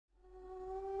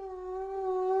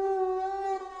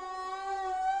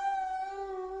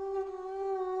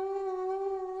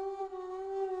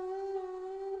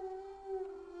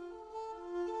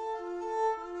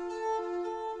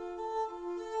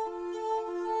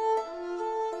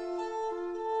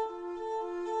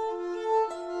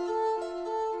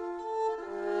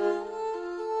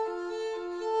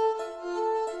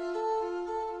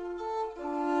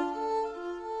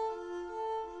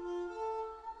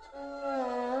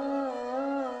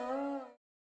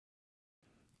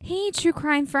Hey, true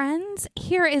crime friends.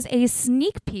 Here is a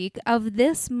sneak peek of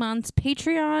this month's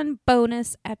Patreon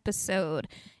bonus episode.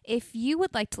 If you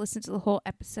would like to listen to the whole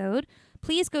episode,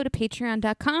 please go to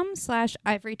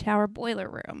patreon.com/Ivory Tower Boiler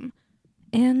Room.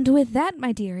 And with that,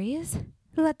 my dearies,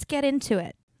 let's get into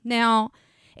it. Now,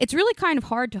 it's really kind of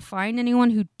hard to find anyone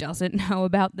who doesn't know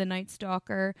about the Night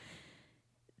Stalker.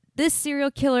 This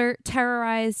serial killer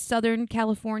terrorized Southern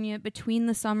California between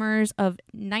the summers of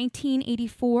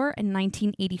 1984 and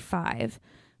 1985.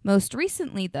 Most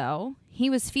recently, though, he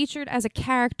was featured as a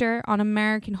character on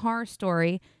American Horror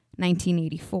Story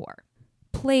 1984.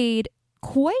 Played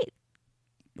quite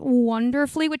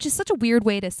wonderfully, which is such a weird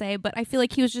way to say, but I feel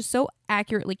like he was just so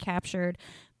accurately captured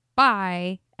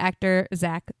by actor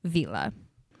Zach Villa.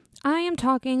 I am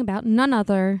talking about none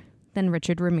other than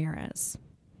Richard Ramirez.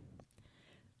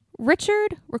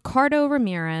 Richard Ricardo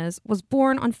Ramirez was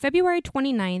born on February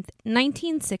 29th,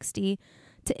 1960,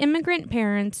 to immigrant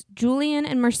parents Julian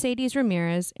and Mercedes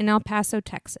Ramirez in El Paso,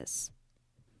 Texas.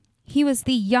 He was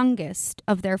the youngest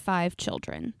of their 5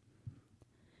 children.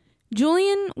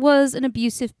 Julian was an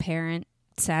abusive parent,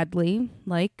 sadly,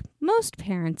 like most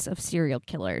parents of serial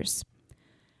killers.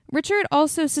 Richard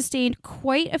also sustained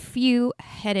quite a few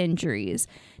head injuries.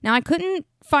 Now, I couldn't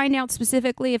find out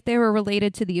specifically if they were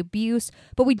related to the abuse,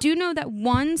 but we do know that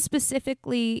one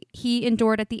specifically he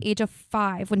endured at the age of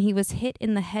 5 when he was hit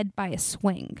in the head by a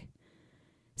swing.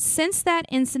 Since that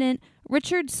incident,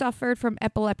 Richard suffered from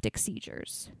epileptic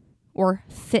seizures, or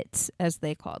fits as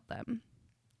they called them.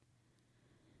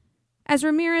 As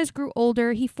Ramirez grew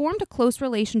older, he formed a close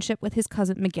relationship with his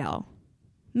cousin Miguel.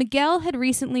 Miguel had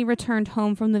recently returned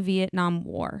home from the Vietnam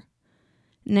War.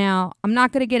 Now, I'm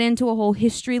not going to get into a whole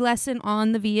history lesson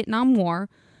on the Vietnam War.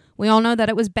 We all know that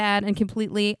it was bad and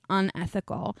completely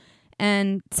unethical.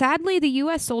 And sadly, the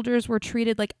U.S. soldiers were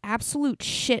treated like absolute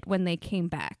shit when they came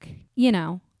back. You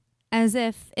know, as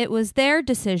if it was their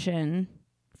decision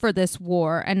for this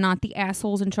war and not the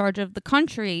assholes in charge of the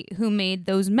country who made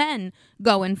those men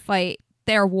go and fight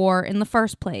their war in the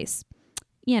first place.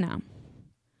 You know.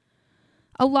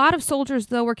 A lot of soldiers,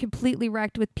 though, were completely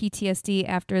wrecked with PTSD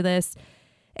after this,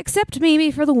 except maybe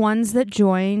for the ones that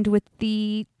joined with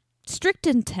the strict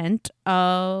intent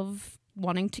of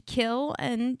wanting to kill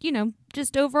and, you know,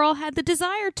 just overall had the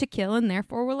desire to kill and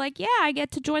therefore were like, yeah, I get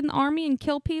to join the army and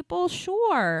kill people,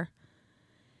 sure.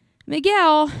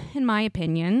 Miguel, in my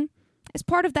opinion, is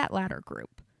part of that latter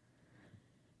group.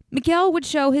 Miguel would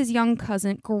show his young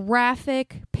cousin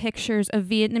graphic pictures of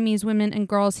Vietnamese women and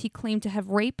girls he claimed to have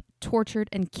raped, tortured,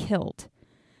 and killed.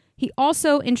 He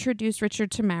also introduced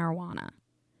Richard to marijuana.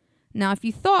 Now, if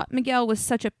you thought Miguel was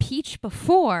such a peach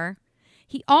before,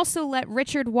 he also let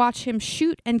Richard watch him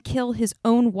shoot and kill his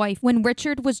own wife when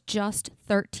Richard was just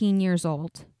 13 years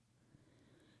old.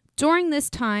 During this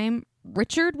time,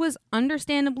 Richard was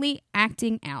understandably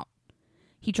acting out.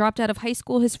 He dropped out of high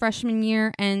school his freshman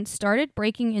year and started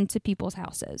breaking into people's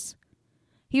houses.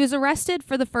 He was arrested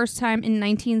for the first time in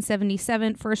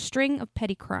 1977 for a string of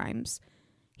petty crimes.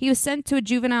 He was sent to a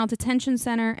juvenile detention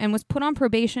center and was put on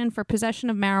probation for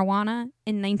possession of marijuana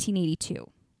in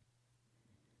 1982.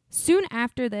 Soon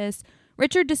after this,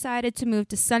 Richard decided to move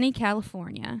to sunny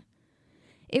California.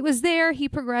 It was there he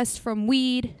progressed from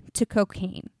weed to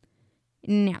cocaine.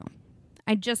 Now,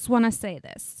 I just want to say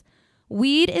this.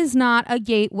 Weed is not a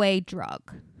gateway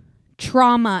drug.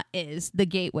 Trauma is the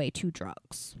gateway to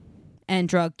drugs and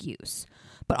drug use.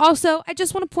 But also, I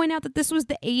just want to point out that this was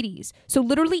the 80s. So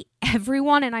literally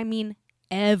everyone, and I mean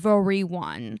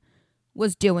everyone,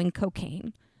 was doing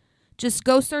cocaine. Just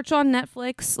go search on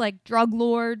Netflix, like Drug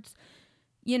Lords.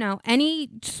 You know, any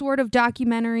sort of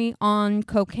documentary on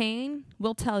cocaine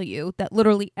will tell you that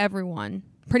literally everyone,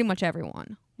 pretty much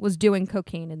everyone, was doing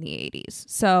cocaine in the 80s.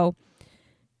 So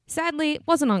sadly, it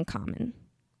wasn't uncommon.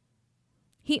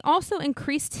 He also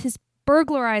increased his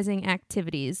burglarizing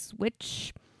activities,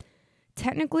 which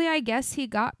technically I guess he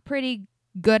got pretty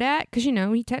good at because, you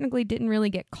know, he technically didn't really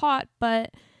get caught.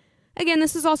 But again,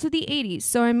 this is also the 80s.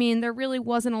 So, I mean, there really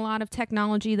wasn't a lot of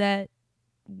technology that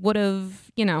would have,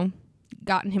 you know,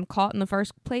 gotten him caught in the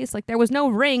first place. Like, there was no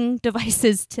Ring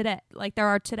devices today like there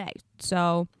are today.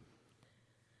 So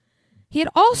he had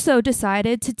also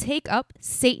decided to take up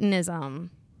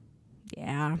Satanism.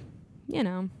 Yeah, you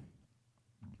know.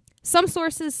 Some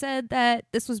sources said that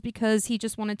this was because he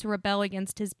just wanted to rebel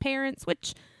against his parents,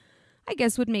 which I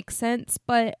guess would make sense,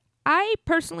 but I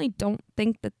personally don't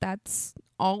think that that's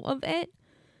all of it.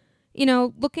 You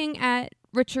know, looking at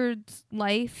Richard's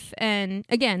life, and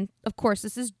again, of course,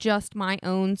 this is just my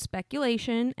own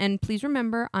speculation, and please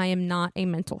remember, I am not a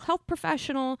mental health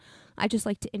professional. I just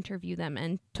like to interview them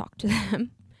and talk to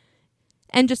them.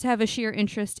 and just have a sheer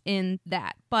interest in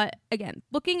that. But again,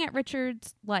 looking at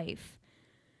Richard's life,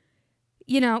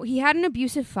 he had an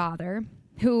abusive father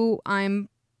who I'm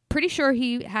pretty sure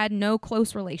he had no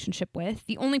close relationship with.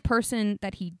 The only person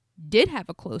that he did have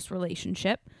a close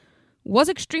relationship was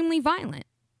extremely violent.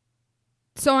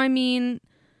 So,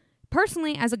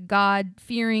 personally, as a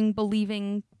God-fearing,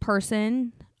 believing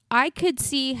person, I could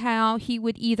see how he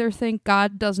would either think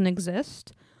God doesn't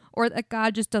exist or that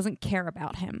God just doesn't care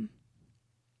about him.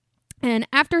 And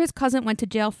after his cousin went to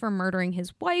jail for murdering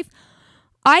his wife,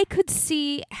 I could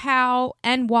see how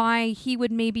and why he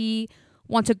would maybe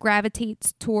want to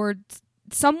gravitate towards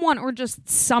someone or just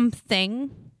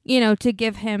something, to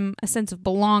give him a sense of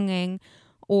belonging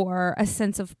or a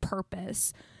sense of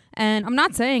purpose. And I'm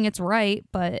not saying it's right,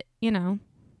 but,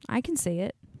 I can see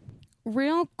it.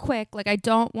 Real quick, I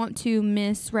don't want to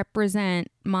misrepresent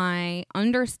my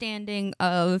understanding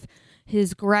of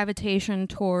his gravitation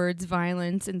towards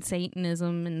violence and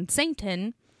Satanism and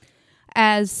Satan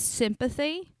as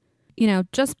sympathy.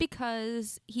 Just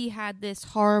because he had this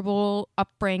horrible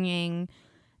upbringing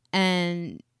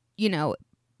and,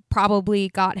 probably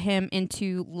got him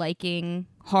into liking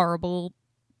horrible,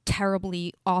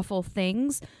 terribly awful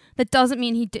things, that doesn't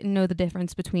mean he didn't know the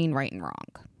difference between right and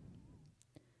wrong.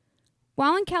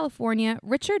 While in California,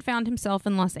 Richard found himself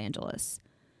in Los Angeles.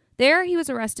 There, he was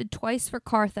arrested twice for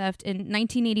car theft in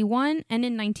 1981 and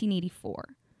in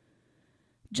 1984.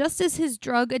 Just as his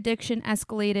drug addiction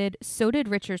escalated, so did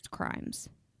Richard's crimes.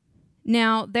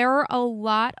 Now, there are a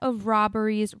lot of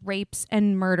robberies, rapes,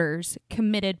 and murders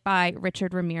committed by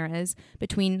Richard Ramirez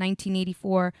between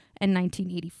 1984 and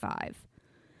 1985.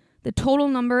 The total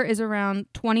number is around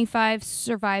 25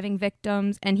 surviving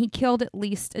victims, and he killed at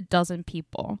least a dozen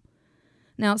people.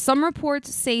 Now, some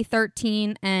reports say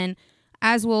 13, and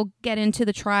as we'll get into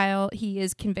the trial, he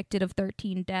is convicted of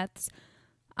 13 deaths.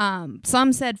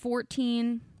 Some said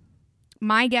 14.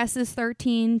 My guess is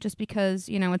 13, just because,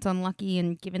 it's unlucky,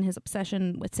 and given his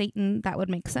obsession with Satan, that would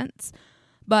make sense.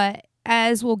 But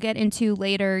as we'll get into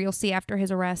later, you'll see after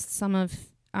his arrest, some of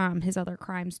his other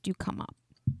crimes do come up.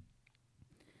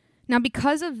 Now,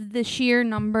 because of the sheer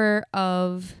number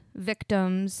of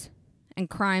victims and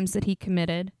crimes that he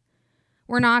committed,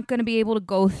 we're not going to be able to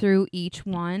go through each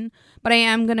one, but I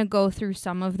am going to go through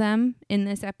some of them in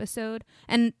this episode.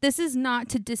 And this is not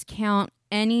to discount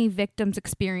any victim's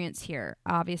experience here,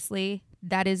 obviously.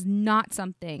 That is not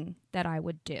something that I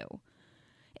would do.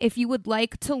 If you would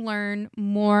like to learn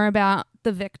more about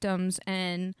the victims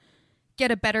and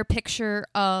get a better picture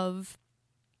of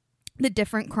the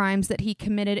different crimes that he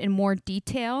committed in more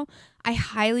detail, I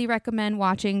highly recommend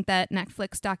watching that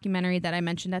Netflix documentary that I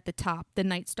mentioned at the top, The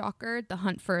Night Stalker, The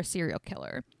Hunt for a Serial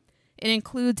Killer. It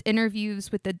includes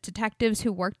interviews with the detectives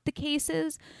who worked the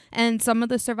cases and some of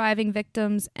the surviving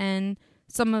victims and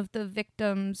some of the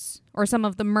victims or some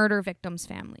of the murder victims'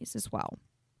 families as well.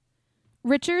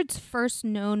 Richard's first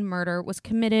known murder was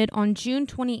committed on June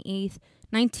 28th,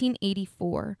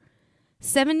 1984.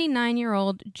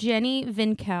 79-year-old Jenny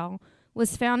Vinkel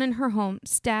was found in her home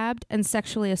stabbed and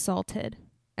sexually assaulted,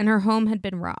 and her home had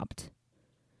been robbed.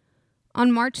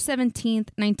 On March 17th,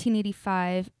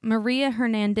 1985, Maria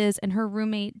Hernandez and her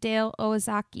roommate Dale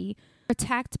Owazaki were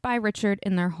attacked by Richard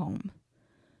in their home.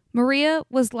 Maria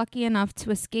was lucky enough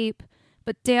to escape,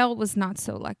 but Dale was not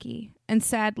so lucky, and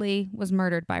sadly was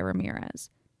murdered by Ramirez.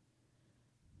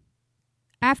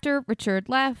 After Richard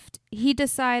left, he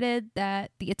decided that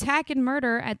the attack and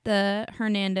murder at the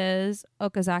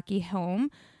Hernandez-Okazaki home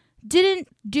didn't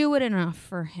do it enough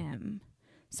for him.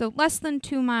 So less than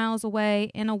 2 miles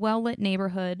away in a well-lit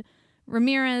neighborhood,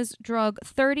 Ramirez drug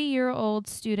 30-year-old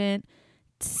student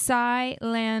Tsai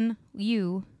Lan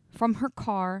Yu from her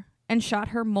car and shot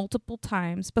her multiple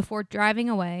times before driving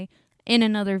away in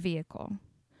another vehicle.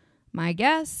 My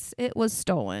guess, it was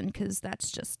stolen, because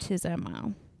that's just his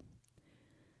MO.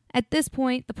 At this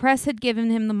point, the press had given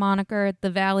him the moniker the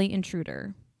Valley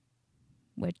Intruder,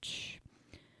 which,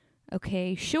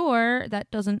 okay, sure,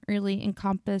 that doesn't really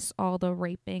encompass all the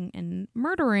raping and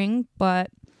murdering,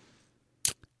 but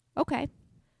okay.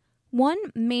 One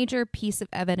major piece of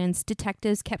evidence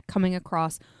detectives kept coming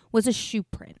across was a shoe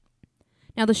print.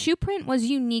 Now, the shoe print was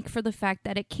unique for the fact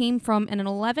that it came from an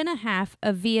 11.5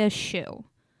 Avia shoe.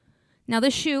 Now,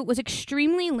 the shoe was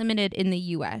extremely limited in the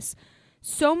U.S.,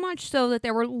 so much so that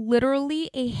there were literally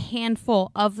a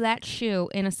handful of that shoe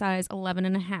in a size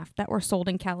 11.5 that were sold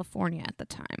in California at the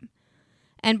time.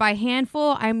 And by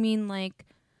handful, I mean like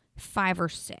 5 or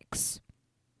 6.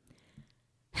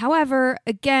 However,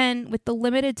 again, with the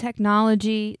limited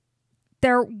technology,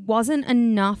 there wasn't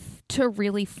enough to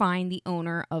really find the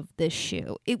owner of this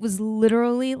shoe. It was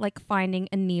literally like finding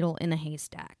a needle in a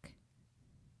haystack.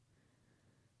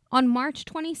 On March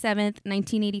 27th,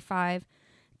 1985,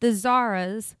 the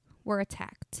Zaras were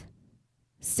attacked.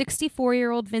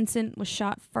 64-year-old Vincent was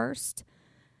shot first.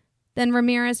 Then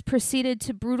Ramirez proceeded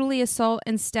to brutally assault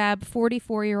and stab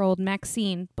 44-year-old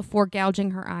Maxine before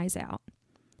gouging her eyes out.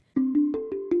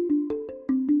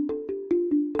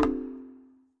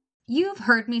 You've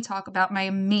heard me talk about my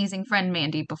amazing friend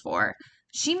Mandy before.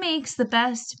 She makes the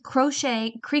best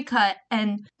crochet, pre-cut,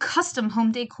 and custom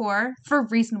home decor for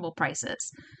reasonable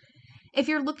prices. If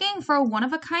you're looking for a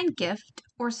one-of-a-kind gift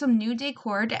or some new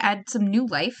decor to add some new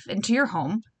life into your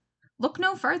home, look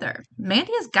no further.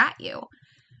 Mandy has got you.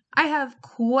 I have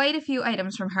quite a few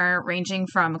items from her, ranging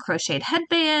from a crocheted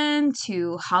headband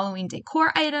to Halloween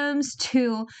decor items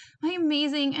to my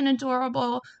amazing and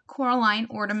adorable Coraline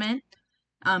ornament.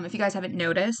 If you guys haven't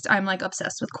noticed, I'm like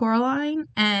obsessed with Coraline,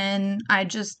 and I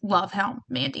just love how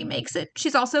Mandy makes it.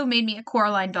 She's also made me a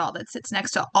Coraline doll that sits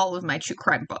next to all of my true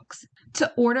crime books.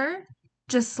 To order,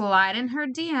 just slide in her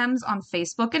DMs on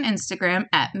Facebook and Instagram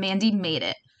at Mandy Made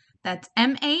It. That's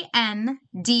MANDEE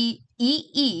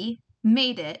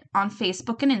Made It on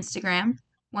Facebook and Instagram.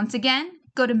 Once again,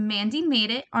 go to Mandy Made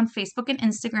It on Facebook and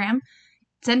Instagram,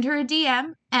 send her a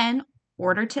DM, and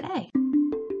order today.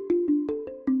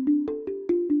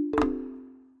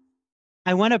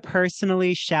 I want to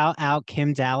personally shout out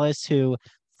Kim Dallas, who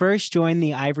first joined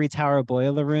the Ivory Tower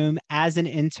Boiler Room as an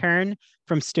intern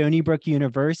from Stony Brook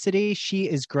University. She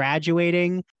is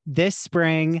graduating this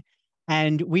spring,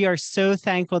 and we are so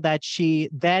thankful that she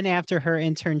then, after her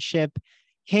internship,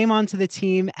 came onto the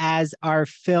team as our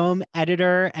film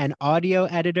editor and audio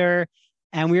editor,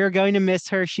 and we are going to miss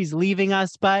her. She's leaving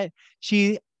us, but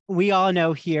we all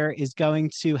know here is going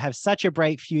to have such a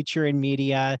bright future in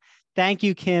media. Thank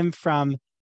you, Kim, from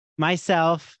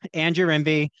myself, Andrew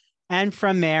Rimby, and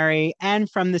from Mary, and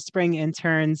from the spring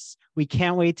interns. We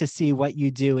can't wait to see what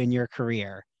you do in your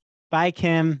career. Bye,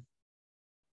 Kim.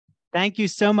 Thank you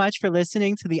so much for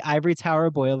listening to the Ivory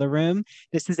Tower Boiler Room.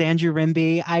 This is Andrew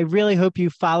Rimby. I really hope you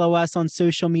follow us on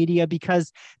social media,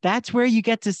 because that's where you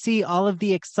get to see all of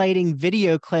the exciting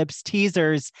video clips,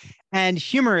 teasers, and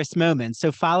humorous moments.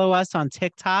 So follow us on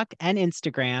TikTok and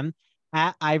Instagram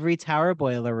at Ivory Tower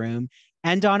Boiler Room,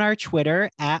 and on our Twitter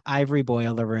at Ivory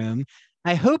Boiler Room.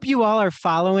 I hope you all are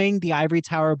following the Ivory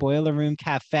Tower Boiler Room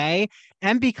Cafe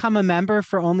and become a member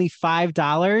for only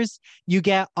 $5. You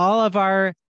get all of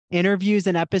our interviews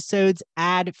and episodes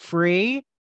ad-free.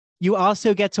 You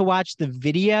also get to watch the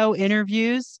video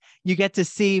interviews. You get to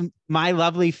see my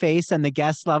lovely face and the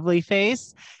guest's lovely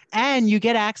face, and you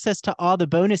get access to all the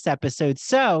bonus episodes.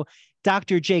 So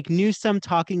Dr. Jake Newsom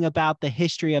talking about the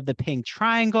history of the Pink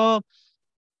Triangle,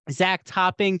 Zach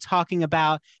Topping talking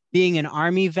about being an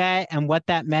Army vet and what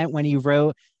that meant when he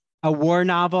wrote a war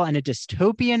novel and a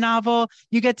dystopian novel.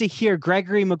 You get to hear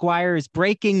Gregory Maguire's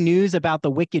breaking news about the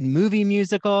Wicked movie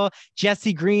musical,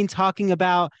 Jesse Green talking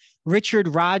about Richard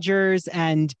Rodgers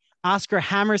and Oscar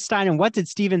Hammerstein, and what did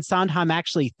Stephen Sondheim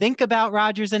actually think about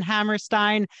Rodgers and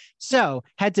Hammerstein. So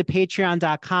head to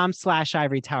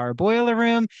patreon.com/Ivory Tower Boiler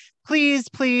Room. Please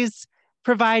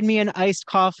provide me an iced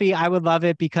coffee. I would love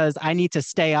it, because I need to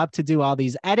stay up to do all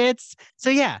these edits.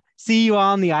 So yeah, see you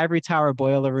all in the Ivory Tower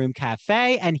Boiler Room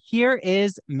Cafe. And here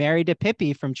is Mary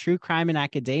DePippi from True Crime and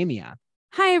Academia.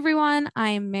 Hi, everyone. I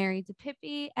am Mary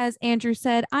DePippi. As Andrew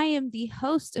said, I am the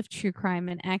host of True Crime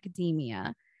and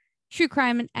Academia. True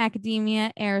Crime and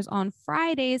Academia airs on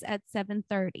Fridays at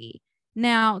 7:30.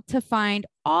 Now, to find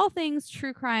all things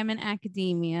True Crime and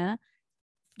Academia,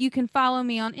 you can follow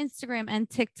me on Instagram and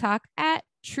TikTok at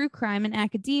True Crime and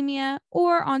Academia,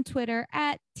 or on Twitter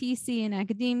at TC and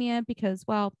Academia, because,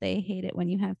 well, they hate it when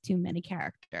you have too many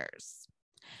characters.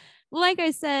 Like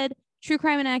I said, True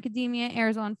Crime and Academia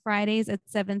airs on Fridays at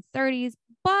 7:30.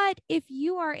 But if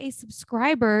you are a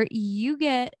subscriber, you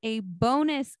get a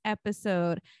bonus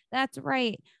episode. That's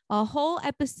right, a whole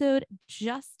episode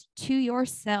just to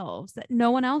yourselves that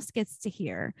no one else gets to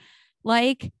hear.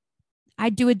 Like, I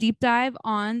do a deep dive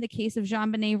on the case of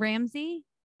JonBenet Ramsey.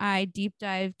 I deep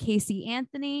dive Casey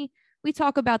Anthony. We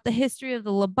talk about the history of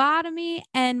the lobotomy.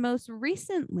 And most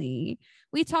recently,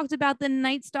 we talked about the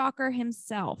Night Stalker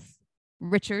himself,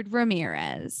 Richard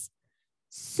Ramirez.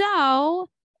 So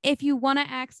if you want to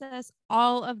access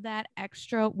all of that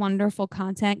extra wonderful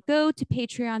content, go to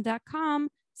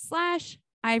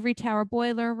patreon.com/Ivory Tower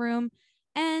Boiler Room.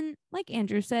 And like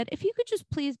Andrew said, if you could just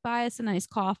please buy us a nice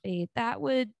coffee, that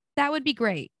would be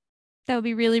great. That would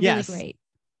be really, really great.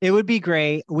 It would be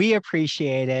great. We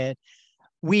appreciate it.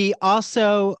 We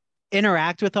also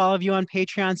interact with all of you on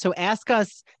Patreon. So ask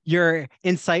us your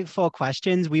insightful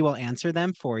questions. We will answer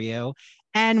them for you.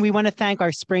 And we want to thank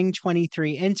our Spring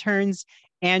 23 interns,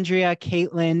 Andrea,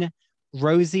 Caitlin,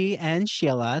 Rosie, and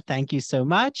Sheila. Thank you so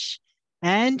much.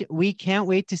 And we can't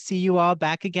wait to see you all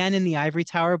back again in the Ivory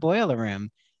Tower Boiler Room.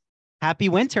 Happy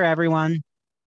winter, everyone.